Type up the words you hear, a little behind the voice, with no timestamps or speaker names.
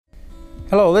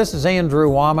Hello, this is Andrew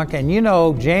Womack, and you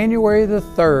know, January the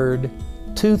 3rd,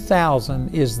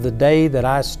 2000 is the day that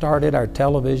I started our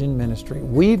television ministry.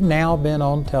 We've now been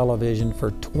on television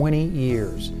for 20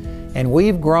 years, and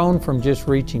we've grown from just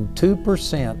reaching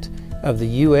 2% of the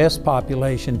U.S.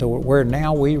 population to where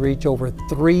now we reach over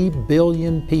 3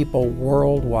 billion people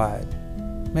worldwide.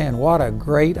 Man, what a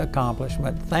great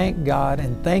accomplishment. Thank God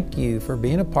and thank you for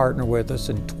being a partner with us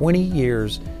in 20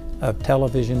 years of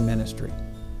television ministry.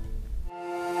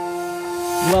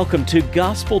 Welcome to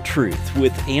Gospel Truth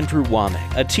with Andrew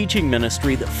Womack, a teaching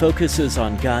ministry that focuses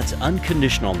on God's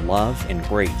unconditional love and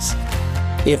grace.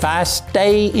 If I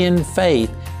stay in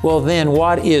faith, well then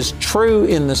what is true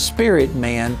in the spirit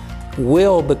man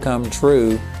will become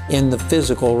true in the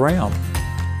physical realm.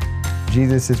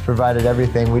 Jesus has provided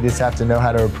everything. We just have to know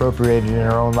how to appropriate it in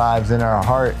our own lives, in our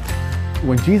heart.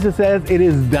 When Jesus says it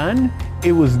is done,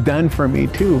 it was done for me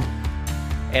too.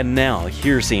 And now,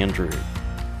 here's Andrew.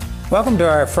 Welcome to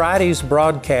our Friday's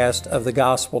broadcast of the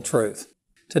Gospel Truth.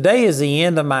 Today is the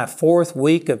end of my 4th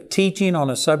week of teaching on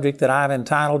a subject that I've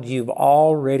entitled, You've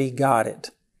Already Got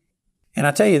It. And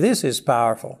I tell you, this is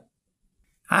powerful.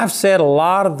 I've said a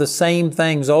lot of the same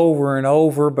things over and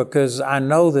over because I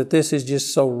know that this is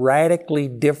just so radically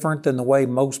different than the way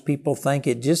most people think.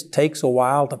 It just takes a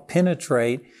while to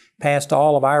penetrate past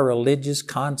all of our religious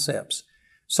concepts.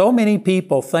 So many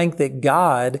people think that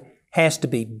God has to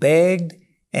be begged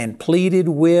and pleaded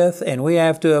with, and we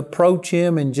have to approach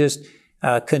Him and just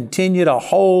continue to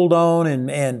hold on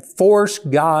and force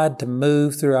God to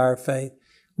move through our faith.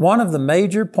 One of the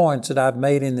major points that I've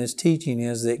made in this teaching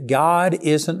is that God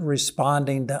isn't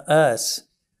responding to us.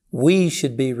 We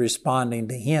should be responding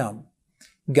to Him.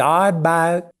 God,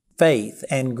 by faith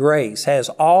and grace, has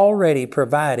already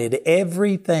provided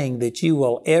everything that you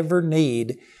will ever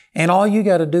need, and all you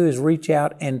got to do is reach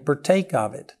out and partake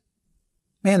of it.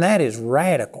 Man, that is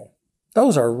radical.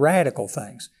 Those are radical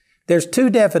things. There's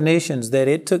 2 definitions that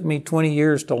it took me 20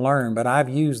 years to learn, but I've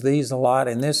used these a lot,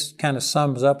 and this kind of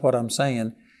sums up what I'm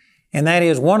saying. And that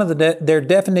is one of their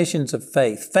definitions of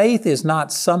faith. Faith is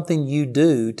not something you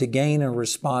do to gain a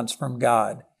response from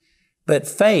God. But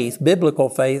faith, biblical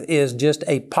faith, is just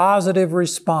a positive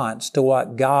response to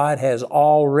what God has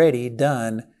already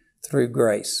done through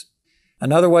grace.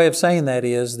 Another way of saying that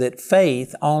is that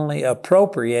faith only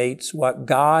appropriates what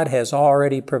God has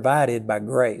already provided by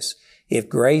grace. If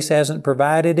grace hasn't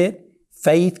provided it,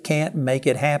 faith can't make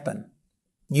it happen.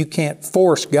 You can't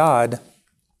force God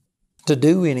to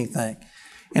do anything.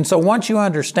 And so once you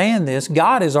understand this,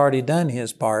 God has already done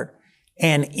His part.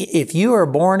 And if you are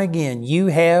born again, you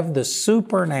have the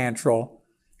supernatural,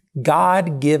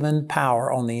 God-given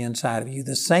power on the inside of you.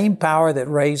 The same power that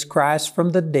raised Christ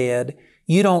from the dead.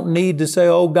 You don't need to say,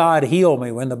 oh, God, heal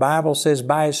me, when the Bible says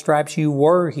by His stripes you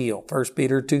were healed, 1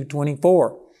 Peter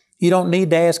 2:24. You don't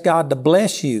need to ask God to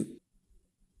bless you,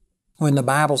 when the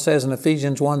Bible says in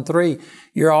Ephesians 1:3,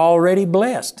 you're already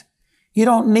blessed. You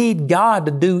don't need God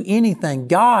to do anything.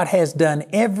 God has done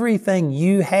everything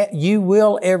you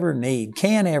will ever need,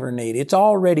 can ever need. It's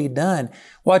already done.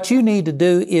 What you need to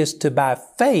do is to, by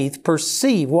faith,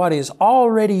 perceive what is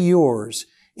already yours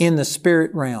in the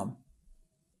spirit realm.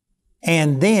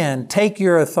 And then take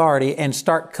your authority and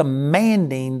start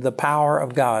commanding the power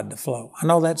of God to flow. I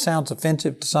know that sounds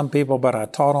offensive to some people, but I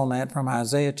taught on that from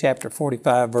Isaiah chapter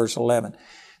 45, verse 11.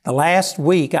 The last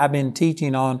week I've been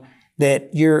teaching on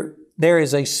that there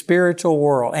is a spiritual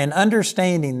world, and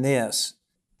understanding this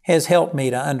has helped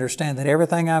me to understand that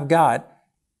everything I've got,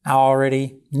 I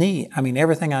already need.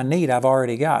 Everything I need, I've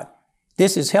already got.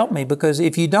 This has helped me because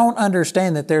if you don't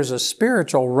understand that there's a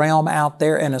spiritual realm out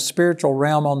there and a spiritual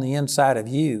realm on the inside of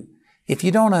you, if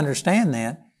you don't understand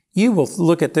that, you will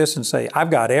look at this and say, I've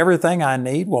got everything I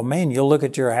need. Well, man, you'll look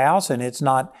at your house and it's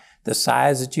not the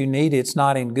size that you need. It's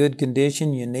not in good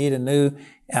condition. You need a new,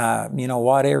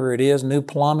 whatever it is, new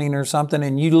plumbing or something.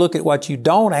 And you look at what you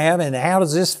don't have and how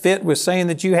does this fit with saying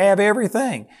that you have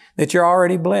everything, that you're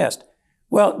already blessed?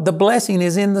 Well, the blessing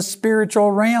is in the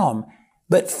spiritual realm.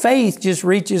 But faith just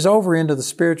reaches over into the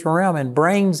spiritual realm and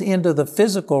brings into the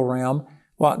physical realm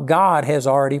what God has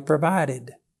already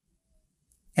provided.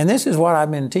 And this is what I've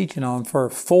been teaching on for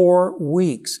 4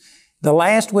 weeks. The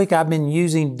last week I've been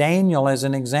using Daniel as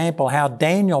an example, how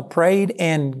Daniel prayed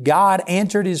and God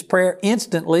answered his prayer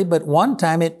instantly, but one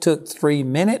time it took 3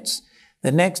 minutes.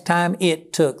 The next time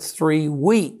it took 3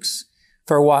 weeks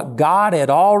for what God had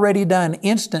already done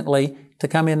instantly to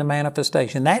come into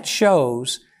manifestation. That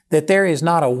shows that there is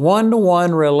not a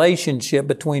one-to-one relationship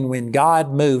between when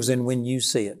God moves and when you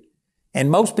see it.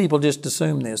 And most people just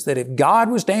assume this, that if God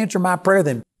was to answer my prayer,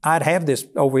 then I'd have this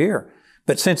over here.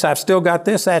 But since I've still got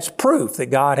this, that's proof that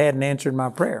God hadn't answered my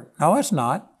prayer. No, it's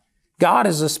not. God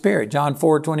is a spirit. John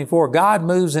 4:24. God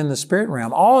moves in the spirit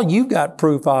realm. All you've got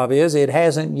proof of is it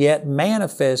hasn't yet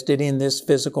manifested in this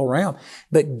physical realm.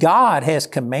 But God has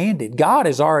commanded. God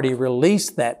has already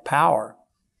released that power.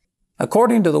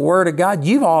 According to the Word of God,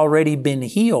 you've already been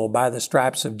healed by the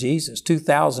stripes of Jesus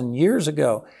 2,000 years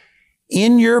ago.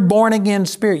 In your born-again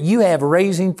spirit, you have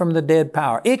raising from the dead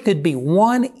power. It could be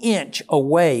 1 inch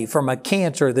away from a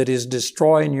cancer that is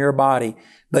destroying your body,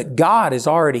 but God has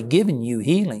already given you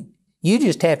healing. You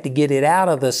just have to get it out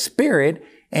of the spirit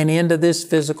and into this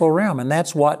physical realm, and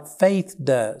that's what faith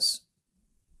does.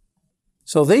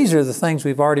 So these are the things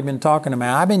we've already been talking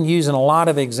about. I've been using a lot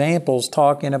of examples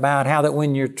talking about how that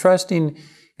when you're trusting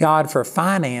God for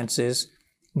finances,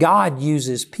 God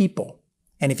uses people.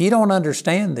 And if you don't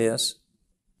understand this,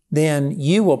 then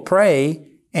you will pray,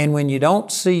 and when you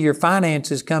don't see your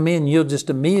finances come in, you'll just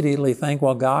immediately think,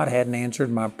 well, God hadn't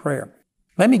answered my prayer.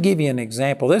 Let me give you an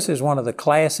example. This is one of the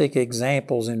classic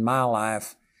examples in my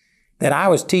life that I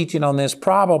was teaching on this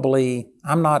probably,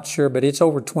 I'm not sure, but it's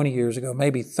over 20 years ago,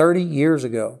 maybe 30 years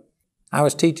ago. I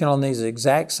was teaching on these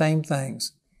exact same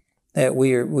things that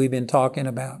we've been talking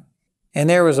about. And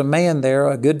there was a man there,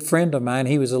 a good friend of mine.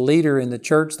 He was a leader in the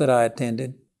church that I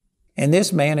attended. And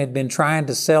this man had been trying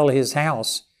to sell his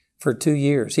house for 2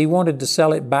 years. He wanted to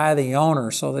sell it by the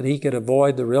owner so that he could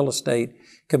avoid the real estate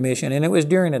commission. And it was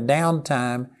during a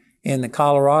downtime in the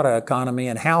Colorado economy,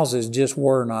 and houses just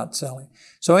were not selling.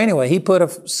 So anyway, he put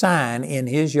a sign in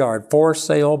his yard, for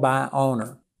sale by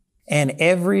owner. And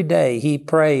every day he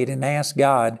prayed and asked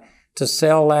God to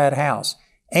sell that house.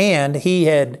 And he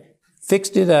had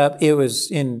fixed it up. It was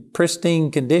in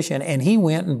pristine condition. And he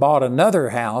went and bought another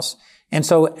house. And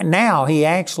so now he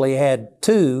actually had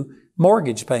 2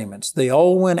 mortgage payments, the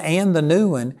old one and the new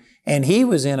one. And he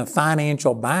was in a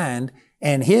financial bind.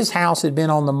 And his house had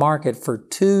been on the market for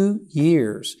 2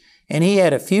 years. And he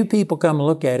had a few people come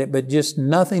look at it, but just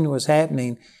nothing was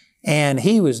happening. And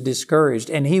he was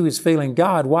discouraged. And he was feeling,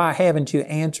 God, why haven't you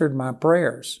answered my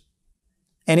prayers?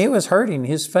 And it was hurting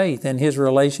his faith and his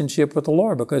relationship with the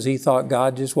Lord because he thought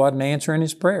God just wasn't answering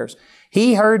his prayers.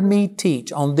 He heard me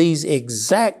teach on these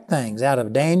exact things out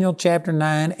of Daniel chapter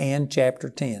 9 and chapter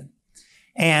 10.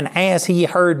 And as he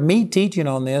heard me teaching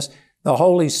on this, the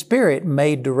Holy Spirit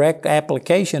made direct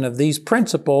application of these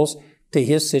principles to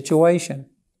his situation.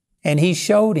 And he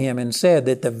showed him and said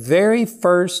that the very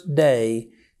first day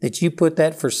that you put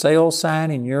that for sale sign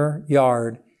in your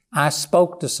yard, I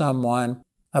spoke to someone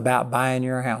about buying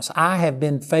your house. I have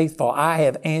been faithful. I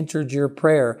have answered your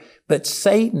prayer, but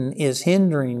Satan is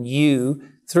hindering you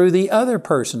through the other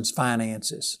person's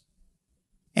finances.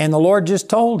 And the Lord just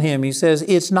told him, He says,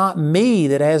 it's not me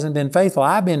that hasn't been faithful.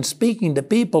 I've been speaking to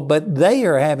people, but they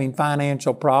are having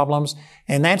financial problems,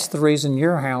 and that's the reason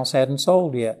your house hadn't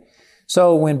sold yet.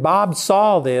 So when Bob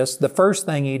saw this, the first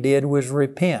thing he did was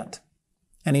repent.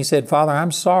 And he said, Father,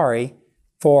 I'm sorry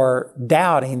for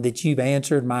doubting that you've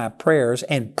answered my prayers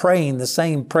and praying the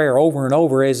same prayer over and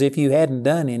over as if you hadn't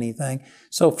done anything.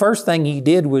 So first thing he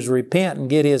did was repent and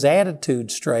get his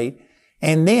attitude straight.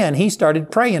 And then he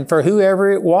started praying for whoever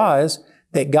it was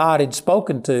that God had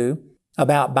spoken to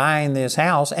about buying this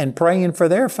house and praying for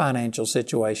their financial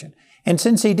situation. And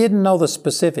since he didn't know the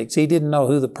specifics, he didn't know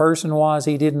who the person was,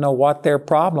 he didn't know what their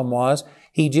problem was,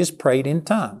 he just prayed in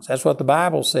tongues. That's what the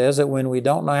Bible says, that when we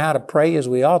don't know how to pray as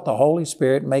we ought, the Holy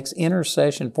Spirit makes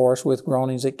intercession for us with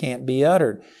groanings that can't be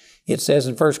uttered. It says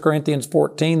in 1 Corinthians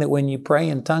 14 that when you pray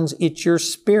in tongues, it's your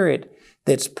spirit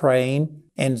that's praying.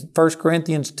 And 1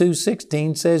 Corinthians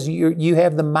 2:16 says you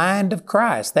have the mind of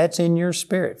Christ. That's in your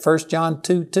spirit. 1 John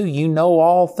 2:2, you know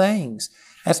all things.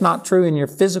 That's not true in your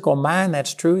physical mind.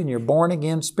 That's true in your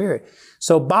born-again spirit.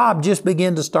 So Bob just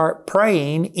began to start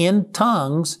praying in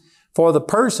tongues for the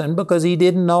person because he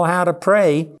didn't know how to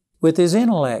pray with his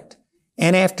intellect.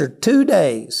 And after 2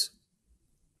 days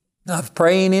of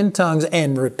praying in tongues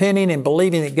and repenting and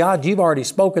believing that, God, you've already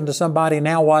spoken to somebody,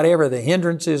 now whatever the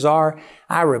hindrances are,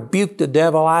 I rebuke the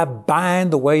devil, I bind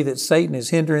the way that Satan is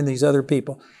hindering these other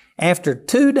people. After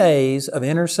 2 days of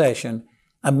intercession,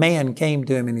 a man came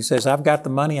to him and he says, I've got the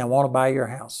money, I want to buy your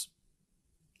house.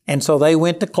 And so they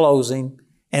went to closing,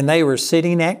 and they were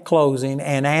sitting at closing,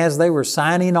 and as they were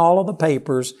signing all of the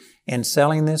papers and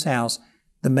selling this house,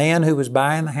 the man who was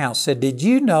buying the house said, did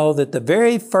you know that the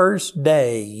very first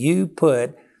day you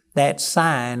put that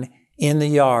sign in the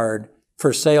yard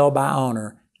for sale by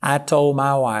owner, I told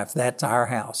my wife, that's our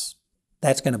house.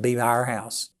 That's going to be our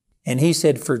house. And he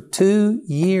said, for 2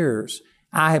 years,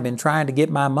 I have been trying to get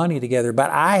my money together,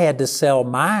 but I had to sell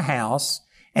my house,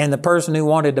 and the person who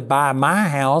wanted to buy my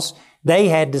house they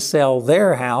had to sell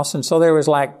their house. And so there was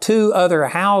like 2 other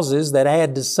houses that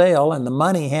had to sell, and the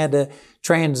money had to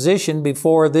transition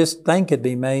before this thing could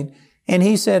be made. And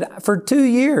he said, for 2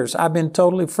 years, I've been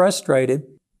totally frustrated.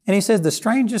 And he said, the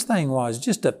strangest thing was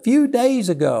just a few days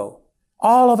ago,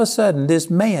 all of a sudden,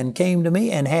 this man came to me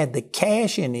and had the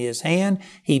cash in his hand.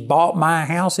 He bought my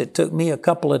house. It took me a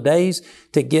couple of days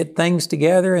to get things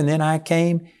together. And then I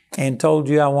came and told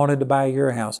you I wanted to buy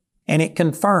your house. And it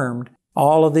confirmed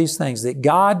all of these things that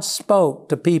God spoke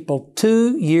to people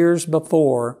 2 years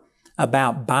before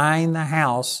about buying the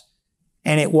house.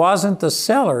 And it wasn't the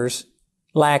seller's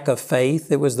lack of faith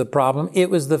that was the problem. It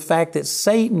was the fact that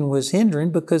Satan was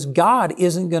hindering, because God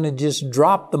isn't going to just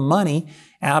drop the money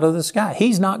out of the sky.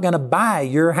 He's not going to buy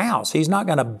your house. He's not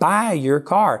going to buy your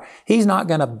car. He's not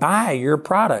going to buy your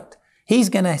product. He's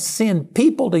going to send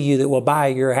people to you that will buy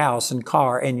your house and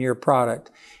car and your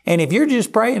product. And if you're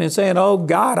just praying and saying, oh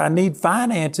God, I need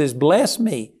finances, bless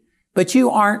me, but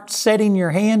you aren't setting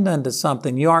your hand unto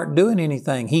something, you aren't doing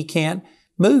anything, He can't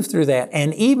move through that.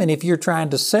 And even if you're trying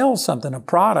to sell something, a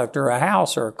product or a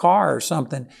house or a car or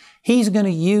something, He's going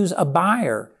to use a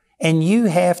buyer, and you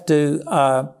have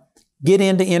to get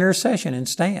into intercession and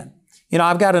stand. You know,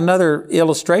 I've got another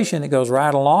illustration that goes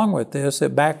right along with this,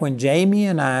 that back when Jamie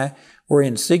and I were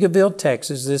in Seagoville,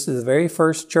 Texas, this is the very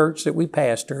first church that we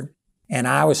pastored, and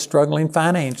I was struggling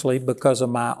financially because of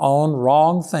my own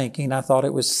wrong thinking. I thought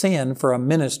it was sin for a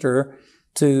minister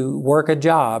to work a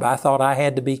job. I thought I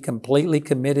had to be completely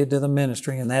committed to the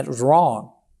ministry, and that was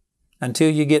wrong. Until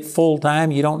you get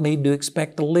full-time, you don't need to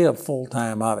expect to live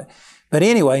full-time of it. But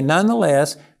anyway,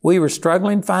 nonetheless, we were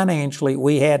struggling financially.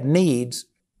 We had needs,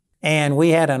 and we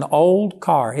had an old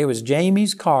car. It was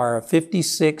Jamie's car, a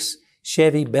 56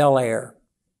 Chevy Bel Air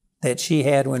that she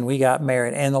had when we got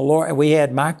married. And we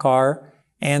had my car,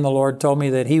 and the Lord told me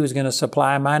that He was going to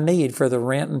supply my need for the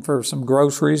rent and for some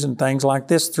groceries and things like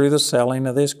this through the selling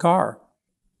of this car.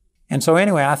 And so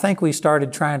anyway, I think we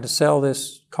started trying to sell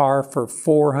this car for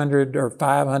 $400 or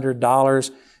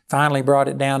 $500, finally brought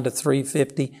it down to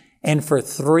 $350. And for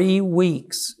 3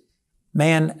 weeks,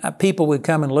 man, people would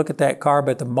come and look at that car,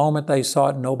 but the moment they saw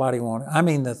it, nobody wanted it. I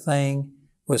mean, the thing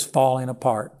was falling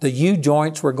apart. The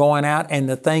U-joints were going out, and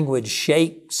the thing would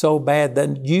shake so bad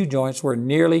that the U-joints were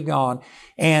nearly gone.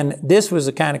 And this was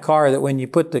the kind of car that when you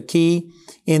put the key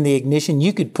in the ignition,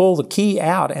 you could pull the key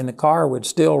out and the car would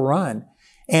still run.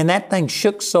 And that thing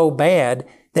shook so bad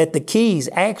that the keys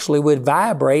actually would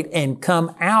vibrate and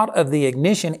come out of the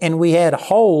ignition, and we had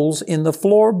holes in the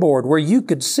floorboard where you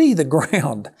could see the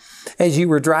ground as you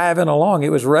were driving along. It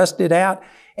was rusted out,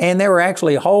 and there were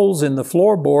actually holes in the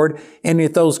floorboard, and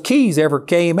if those keys ever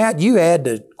came out, you had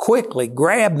to quickly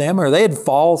grab them or they'd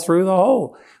fall through the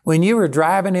hole. When you were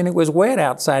driving and it was wet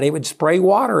outside, it would spray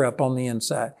water up on the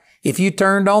inside. If you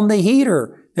turned on the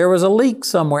heater, there was a leak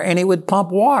somewhere, and it would pump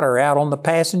water out on the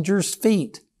passenger's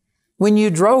feet. When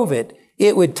you drove it,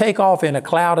 it would take off in a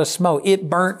cloud of smoke. It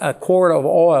burnt a quart of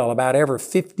oil about every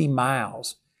 50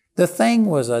 miles. The thing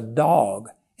was a dog,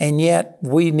 and yet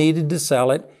we needed to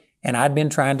sell it, and I'd been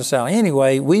trying to sell it.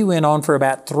 Anyway, we went on for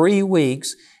about 3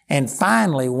 weeks, and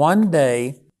finally one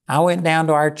day I went down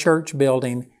to our church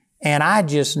building, and I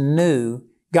just knew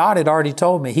God had already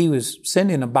told me He was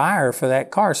sending a buyer for that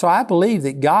car. So I believed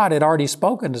that God had already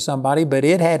spoken to somebody, but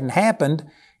it hadn't happened,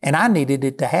 and I needed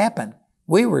it to happen.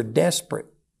 We were desperate.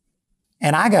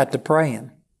 And I got to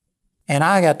praying. And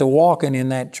I got to walking in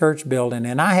that church building.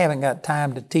 And I haven't got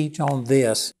time to teach on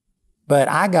this, but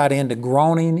I got into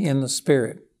groaning in the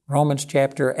Spirit. Romans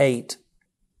chapter 8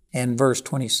 and verse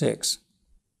 26,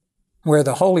 where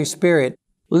the Holy Spirit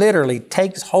literally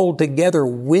takes hold together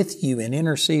with you and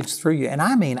intercedes through you. And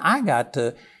I mean, I got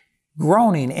to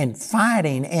groaning and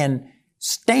fighting and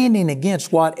standing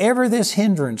against whatever this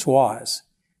hindrance was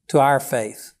to our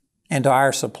faith and to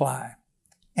our supply.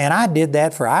 And I did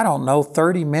that for,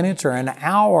 30 minutes or an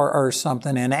hour or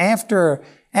something. And after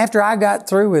I got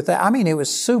through with that, I mean, it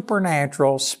was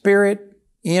supernatural, Spirit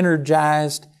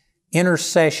energized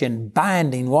intercession,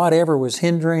 binding whatever was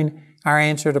hindering our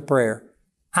answer to prayer.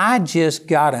 I just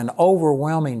got an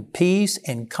overwhelming peace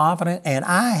and confidence, and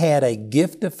I had a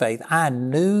gift of faith. I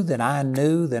knew that our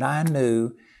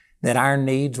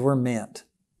needs were met.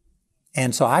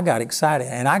 And so I got excited,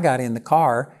 and I got in the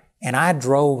car, and I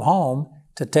drove home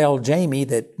to tell Jamie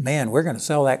that, man, we're going to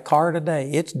sell that car today.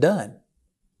 It's done.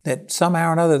 That somehow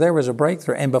or another there was a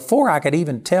breakthrough. And before I could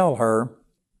even tell her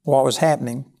what was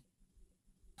happening,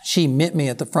 she met me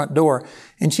at the front door,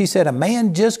 and she said, a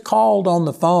man just called on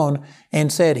the phone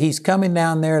and said he's coming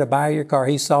down there to buy your car.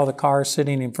 He saw the car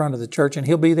sitting in front of the church, and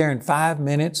he'll be there in 5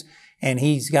 minutes, and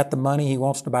he's got the money. He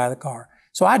wants to buy the car.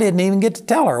 So I didn't even get to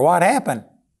tell her what happened.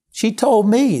 She told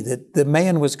me that the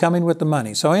man was coming with the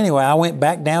money. So anyway, I went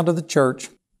back down to the church,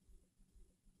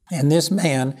 and this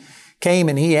man came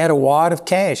and he had a wad of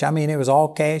cash. I mean, it was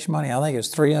all cash money. I think it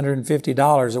was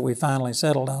 $350 that we finally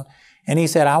settled on. And he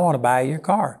said, I want to buy your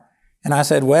car. And I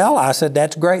said,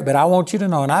 that's great, but I want you to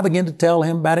know. And I began to tell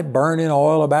him about it burning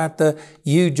oil, about the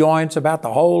U-joints, about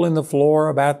the hole in the floor,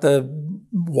 about the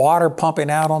water pumping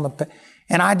out on the...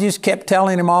 And I just kept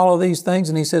telling him all of these things.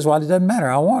 And he says, well, it doesn't matter.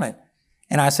 I want it.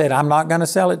 And I said, I'm not going to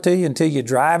sell it to you until you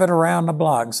drive it around the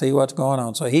block and see what's going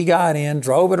on. So he got in,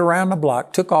 drove it around the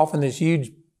block, took off in this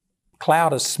huge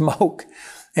cloud of smoke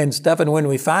and stuff. And when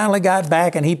we finally got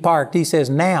back and he parked, he says,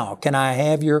 now, can I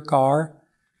have your car?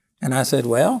 And I said,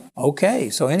 well, okay.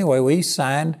 So anyway, we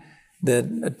signed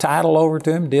the title over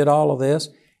to him, did all of this.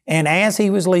 And as he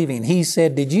was leaving, he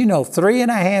said, did you know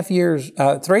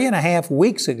 3.5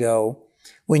 weeks ago,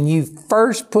 when you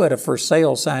first put a for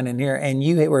sale sign in here and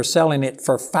you were selling it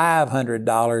for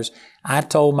 $500, I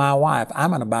told my wife, I'm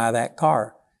going to buy that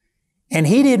car. And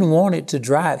he didn't want it to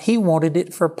drive. He wanted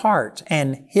it for parts.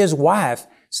 And his wife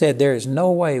said, there is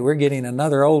no way we're getting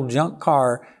another old junk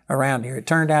car around here. It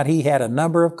turned out he had a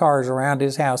number of cars around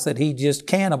his house that he just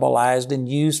cannibalized and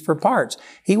used for parts.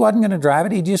 He wasn't going to drive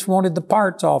it. He just wanted the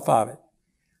parts off of it.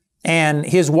 And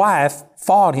his wife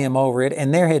fought him over it,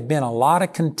 and there had been a lot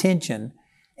of contention.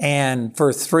 And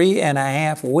for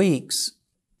 3.5 weeks,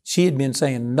 she had been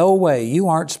saying, no way, you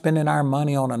aren't spending our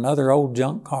money on another old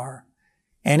junk car.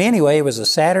 And anyway, it was a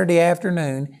Saturday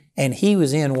afternoon, and he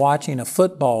was in watching a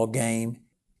football game,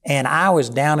 and I was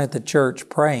down at the church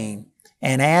praying.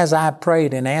 And as I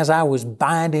prayed and as I was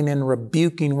binding and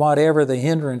rebuking whatever the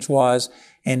hindrance was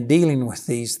and dealing with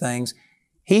these things,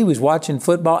 he was watching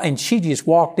football and she just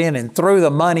walked in and threw the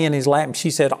money in his lap and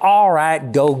she said, all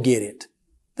right, go get it.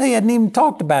 They hadn't even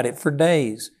talked about it for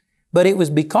days. But it was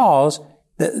because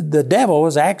the devil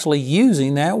was actually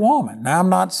using that woman. Now, I'm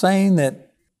not saying that,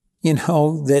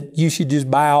 that you should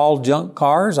just buy all junk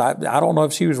cars. I don't know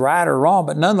if she was right or wrong,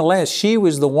 but nonetheless, she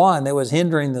was the one that was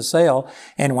hindering the sale.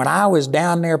 And when I was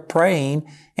down there praying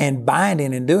and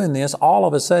binding and doing this, all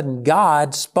of a sudden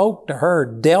God spoke to her,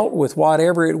 dealt with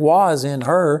whatever it was in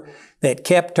her that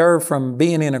kept her from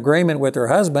being in agreement with her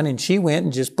husband. And she went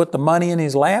and just put the money in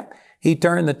his lap. He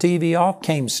turned the TV off,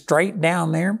 came straight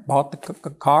down there, bought the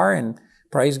car, and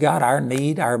praise God, our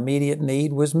immediate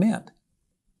need was met.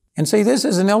 And see, this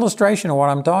is an illustration of what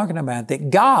I'm talking about, that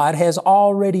God has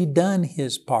already done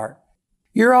His part.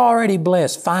 You're already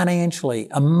blessed financially,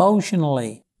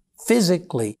 emotionally,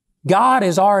 physically. God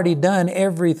has already done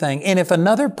everything. And if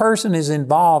another person is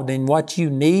involved in what you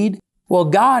need, well,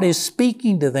 God is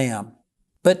speaking to them.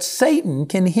 But Satan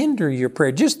can hinder your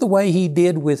prayer, just the way he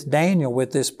did with Daniel,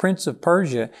 with this prince of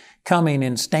Persia coming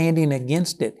and standing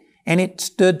against it. And it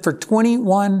stood for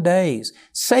 21 days.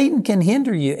 Satan can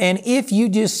hinder you. And if you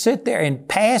just sit there and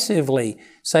passively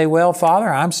say, well,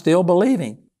 Father, I'm still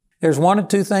believing, there's one of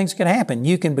two things can happen.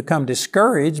 You can become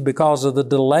discouraged because of the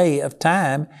delay of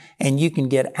time, and you can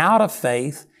get out of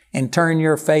faith and turn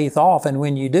your faith off. And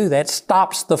when you do, that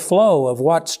stops the flow of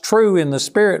what's true in the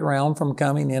spirit realm from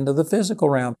coming into the physical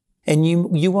realm. And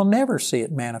you will never see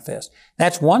it manifest.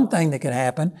 That's one thing that could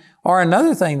happen. Or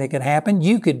another thing that could happen,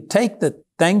 you could take the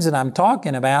things that I'm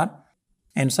talking about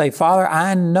and say, Father,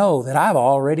 I know that I've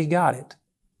already got it,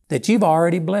 that you've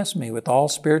already blessed me with all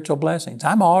spiritual blessings.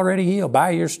 I'm already healed.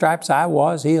 By your stripes I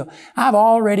was healed. I've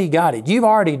already got it. You've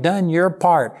already done your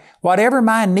part. Whatever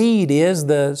my need is,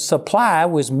 the supply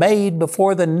was made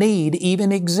before the need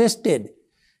even existed.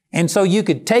 And so you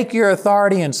could take your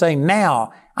authority and say,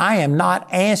 now, I am not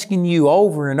asking you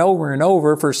over and over and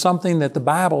over for something that the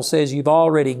Bible says you've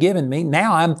already given me.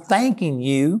 Now I'm thanking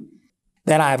you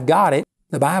that I've got it.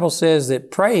 The Bible says that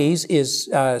praise is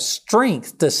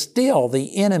strength to still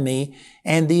the enemy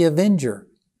and the avenger.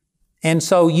 And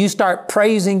so you start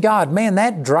praising God. Man,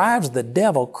 that drives the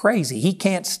devil crazy. He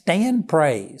can't stand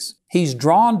praise. He's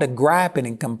drawn to griping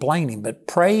and complaining, but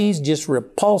praise just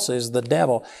repulses the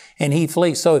devil and he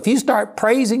flees. So if you start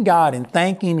praising God and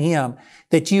thanking Him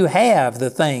that you have the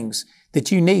things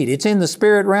that you need, it's in the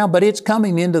spirit realm, but it's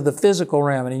coming into the physical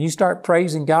realm, and you start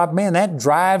praising God, man, that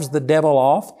drives the devil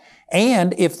off.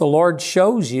 And if the Lord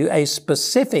shows you a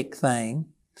specific thing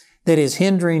that is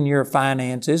hindering your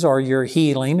finances or your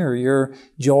healing or your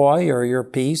joy or your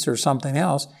peace or something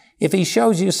else, if He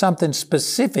shows you something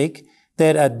specific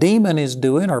that a demon is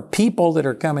doing or people that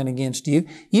are coming against you,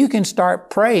 you can start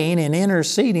praying and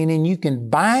interceding, and you can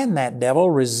bind that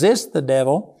devil, resist the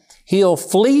devil. He'll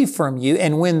flee from you.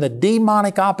 And when the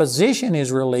demonic opposition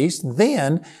is released,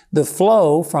 then the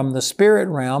flow from the spirit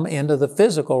realm into the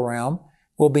physical realm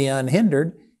will be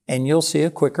unhindered, and you'll see a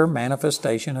quicker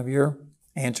manifestation of your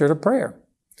answer to prayer.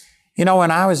 You know,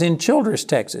 when I was in Childress,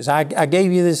 Texas, I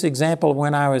gave you this example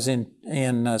when I was in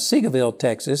Seagoville,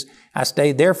 Texas. I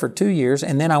stayed there for 2 years,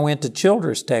 and then I went to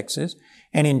Childress, Texas.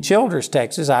 And in Childress,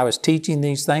 Texas, I was teaching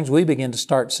these things. We began to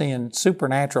start seeing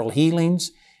supernatural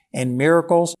healings and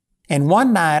miracles. And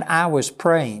one night I was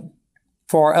praying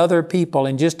for other people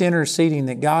and just interceding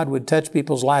that God would touch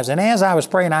people's lives. And as I was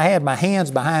praying, I had my hands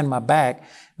behind my back,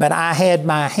 but I had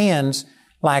my hands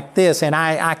like this, and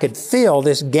I could feel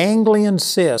this ganglion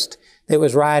cyst that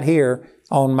was right here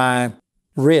on my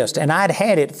wrist. And I'd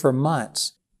had it for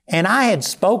months. And I had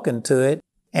spoken to it,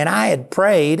 and I had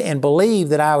prayed and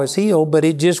believed that I was healed, but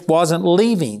it just wasn't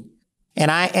leaving. And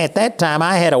at that time,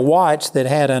 I had a watch that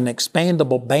had an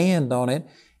expandable band on it,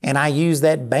 and I used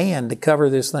that band to cover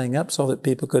this thing up so that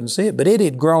people couldn't see it. But it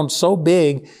had grown so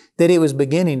big that it was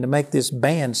beginning to make this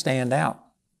band stand out.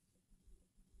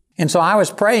 And so I was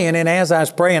praying, and as I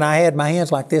was praying, I had my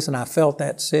hands like this, and I felt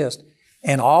that cyst.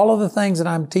 And all of the things that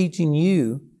I'm teaching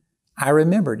you, I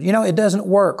remembered. You know, it doesn't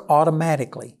work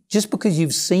automatically. Just because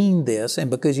you've seen this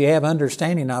and because you have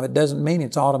understanding of it doesn't mean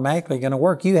it's automatically going to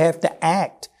work. You have to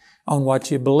act on what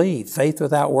you believe. Faith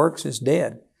without works is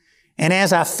dead. And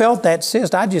as I felt that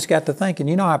cyst, I just got to thinking,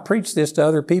 you know, I preach this to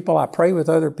other people. I pray with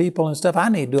other people and stuff. I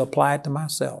need to apply it to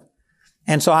myself.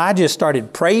 And so I just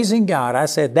started praising God. I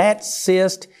said, that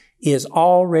cyst is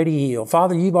already healed.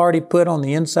 Father, you've already put on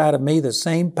the inside of me the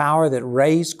same power that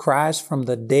raised Christ from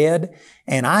the dead,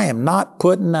 and I am not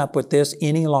putting up with this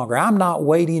any longer. I'm not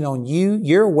waiting on you.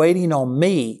 You're waiting on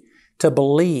me to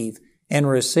believe and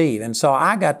receive. And so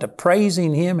I got to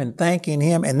praising Him and thanking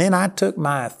Him, and then I took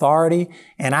my authority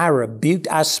and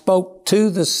I spoke to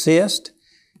the cyst.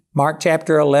 Mark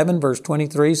chapter 11, verse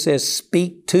 23 says,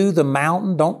 speak to the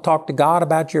mountain. Don't talk to God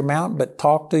about your mountain, but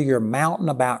talk to your mountain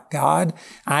about God.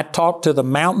 I talked to the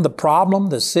mountain, the problem,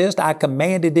 the cyst. I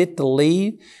commanded it to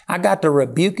leave. I got to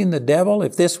rebuking the devil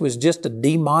if this was just a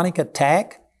demonic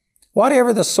attack.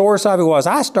 Whatever the source of it was,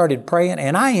 I started praying,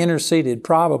 and I interceded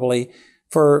probably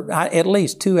for at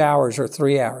least 2 hours or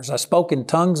 3 hours. I spoke in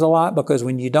tongues a lot because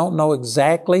when you don't know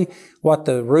exactly what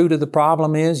the root of the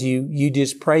problem is, you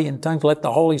just pray in tongues. Let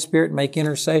the Holy Spirit make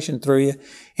intercession through you.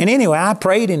 And anyway, I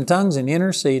prayed in tongues and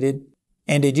interceded.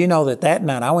 And did you know that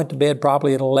night I went to bed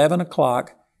probably at 11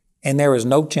 o'clock and there was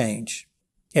no change.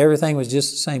 Everything was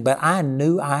just the same. But I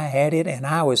knew I had it, and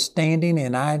I was standing,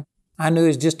 and I knew it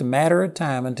was just a matter of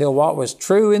time until what was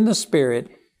true in the Spirit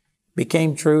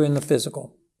became true in the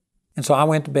physical. And so I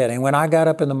went to bed. And when I got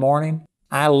up in the morning,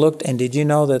 I looked, and did you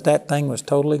know that thing was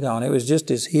totally gone? It was just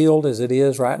as healed as it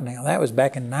is right now. That was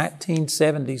back in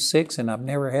 1976, and I've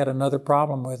never had another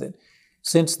problem with it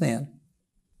since then.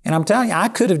 And I'm telling you, I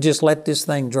could have just let this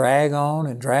thing drag on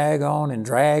and drag on and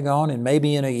drag on, and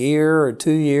maybe in a year or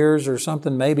 2 years or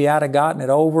something, maybe I'd have gotten it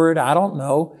over it. I don't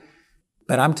know.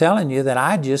 But I'm telling you that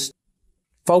I just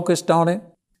focused on it,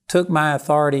 took my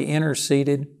authority,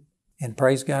 interceded, and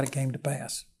praise God, it came to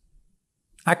pass.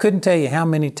 I couldn't tell you how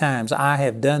many times I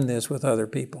have done this with other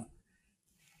people.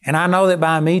 And I know that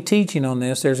by me teaching on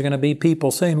this, there's going to be people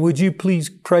saying, would you please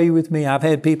pray with me? I've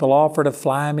had people offer to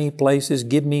fly me places,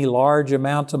 give me large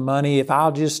amounts of money if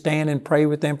I'll just stand and pray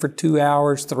with them for 2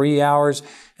 hours, 3 hours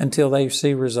until they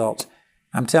see results.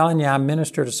 I'm telling you, I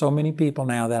minister to so many people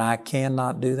now that I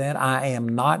cannot do that. I am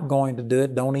not going to do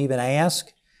it. Don't even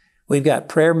ask. We've got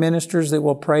prayer ministers that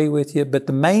will pray with you, but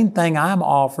the main thing I'm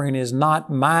offering is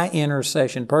not my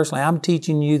intercession personally. I'm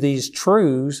teaching you these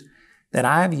truths that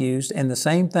I've used, and the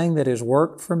same thing that has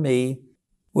worked for me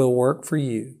will work for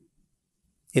you.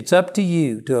 It's up to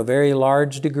you to a very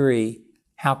large degree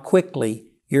how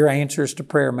quickly your answers to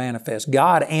prayer manifest.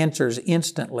 God answers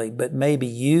instantly, but maybe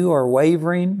you are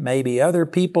wavering, maybe other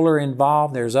people are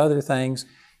involved, there's other things.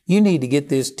 You need to get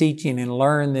this teaching and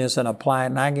learn this and apply it,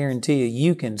 and I guarantee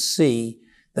you can see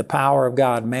the power of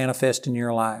God manifest in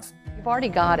your life. You've already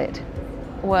got it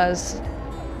was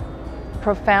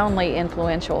profoundly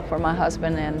influential for my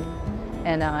husband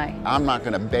and I. I'm not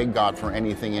going to beg God for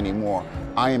anything anymore.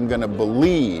 I am going to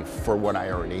believe for what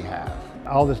I already have.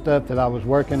 All the stuff that I was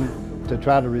working to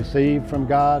try to receive from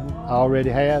God, I already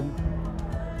had.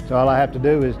 So all I have to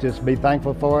do is just be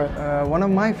thankful for it. One of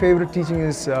my favorite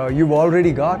teachings is you've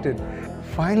already got it.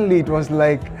 Finally, it was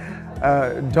like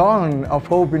a dawn of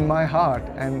hope in my heart,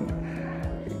 and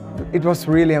it was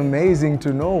really amazing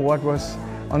to know what was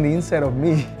on the inside of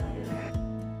me.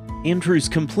 Andrew's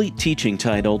complete teaching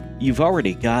titled, You've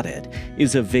Already Got It,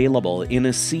 is available in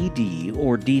a CD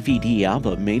or DVD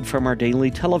album made from our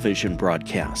daily television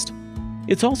broadcast.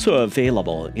 It's also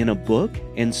available in a book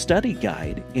and study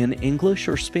guide in English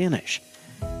or Spanish.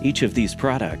 Each of these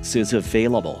products is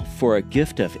available for a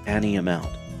gift of any amount.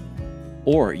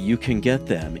 Or you can get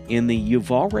them in the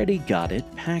You've Already Got It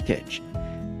package.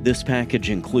 This package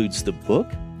includes the book,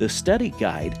 the study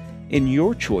guide, and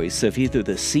your choice of either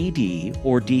the CD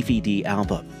or DVD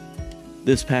album.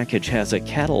 This package has a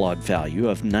catalog value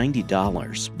of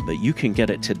 $90, but you can get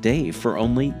it today for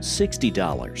only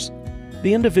 $60.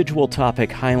 The individual topic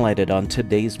highlighted on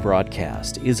today's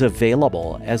broadcast is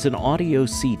available as an audio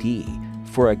CD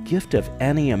for a gift of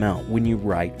any amount when you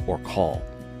write or call.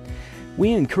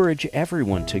 We encourage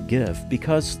everyone to give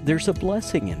because there's a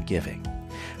blessing in giving.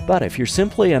 But if you're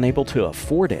simply unable to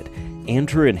afford it,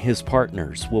 Andrew and his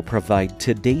partners will provide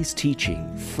today's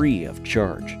teaching free of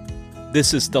charge.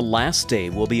 This is the last day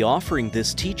we'll be offering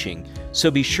this teaching,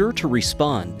 so be sure to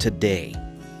respond today.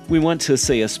 We want to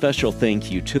say a special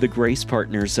thank you to the grace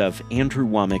partners of Andrew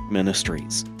Wommack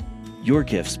Ministries. Your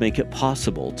gifts make it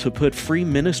possible to put free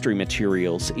ministry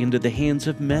materials into the hands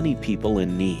of many people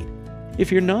in need.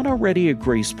 If you're not already a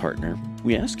grace partner,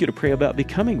 we ask you to pray about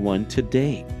becoming one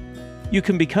today. You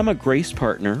can become a grace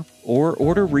partner or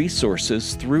order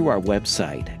resources through our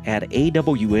website at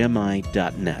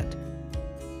awmi.net.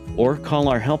 Or call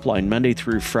our helpline Monday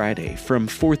through Friday from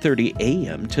 4:30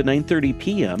 a.m. to 9:30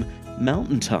 p.m.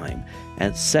 Mountain Time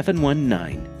at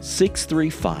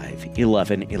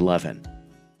 719-635-1111.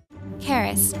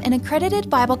 Charis, an accredited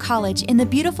Bible college in the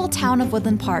beautiful town of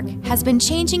Woodland Park, has been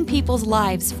changing people's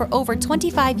lives for over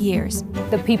 25 years.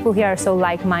 The people here are so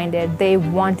like-minded. They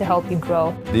want to help you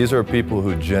grow. These are people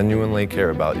who genuinely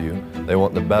care about you. They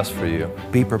want the best for you.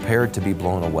 Be prepared to be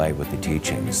blown away with the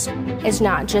teachings. It's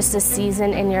not just a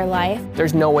season in your life.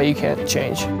 There's no way you can't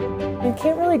change. You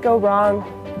can't really go wrong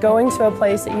going to a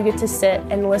place that you get to sit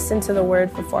and listen to the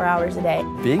Word for 4 hours a day.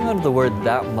 Being under the Word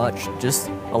that much just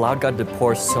allowed God to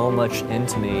pour so much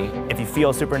into me. If you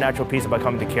feel supernatural peace about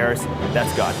coming to Charis,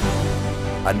 that's God.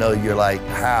 I know you're like,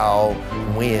 how,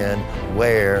 when,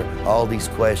 where, all these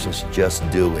questions, just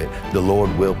do it. The Lord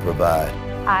will provide.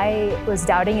 I was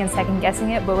doubting and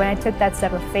second-guessing it, but when I took that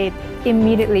step of faith,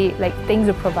 immediately, things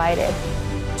were provided.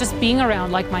 Just being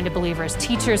around like-minded believers,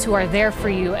 teachers who are there for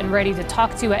you and ready to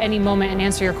talk to you at any moment and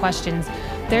answer your questions,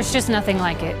 there's just nothing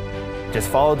like it. Just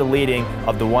follow the leading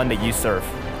of the one that you serve,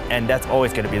 and that's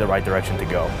always going to be the right direction to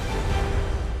go.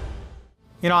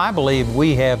 You know, I believe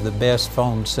we have the best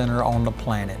phone center on the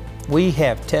planet. We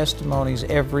have testimonies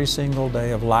every single day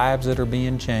of lives that are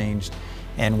being changed,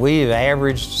 and we've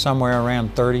averaged somewhere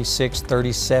around 36,000,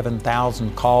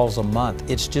 37,000 calls a month.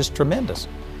 It's just tremendous.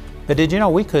 But did you know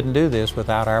we couldn't do this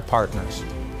without our partners?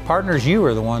 Partners, you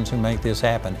are the ones who make this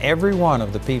happen. Every one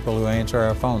of the people who answer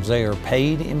our phones, they are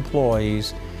paid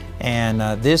employees, and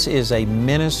this is a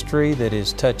ministry that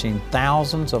is touching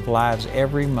thousands of lives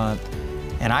every month.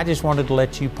 And I just wanted to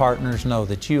let you partners know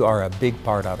that you are a big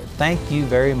part of it. Thank you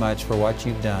very much for what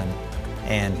you've done,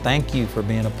 and thank you for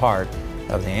being a part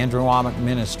of the Andrew Wommack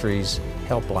Ministries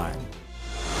Helpline.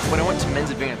 When I went to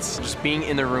Men's Advance, just being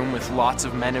in the room with lots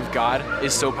of men of God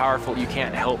is so powerful. You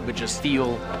can't help but just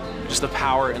feel just the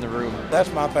power in the room.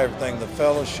 That's my favorite thing, the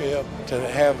fellowship, to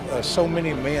have so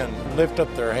many men lift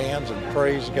up their hands and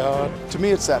praise God. To me,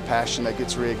 it's that passion that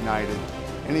gets reignited.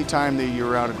 Anytime that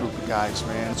you're around a group of guys,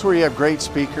 man, it's where you have great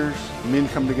speakers, men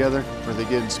come together, where they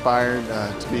get inspired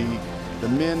to be the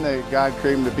men that God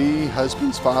created them to be,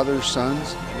 husbands, fathers,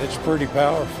 sons. It's pretty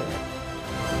powerful.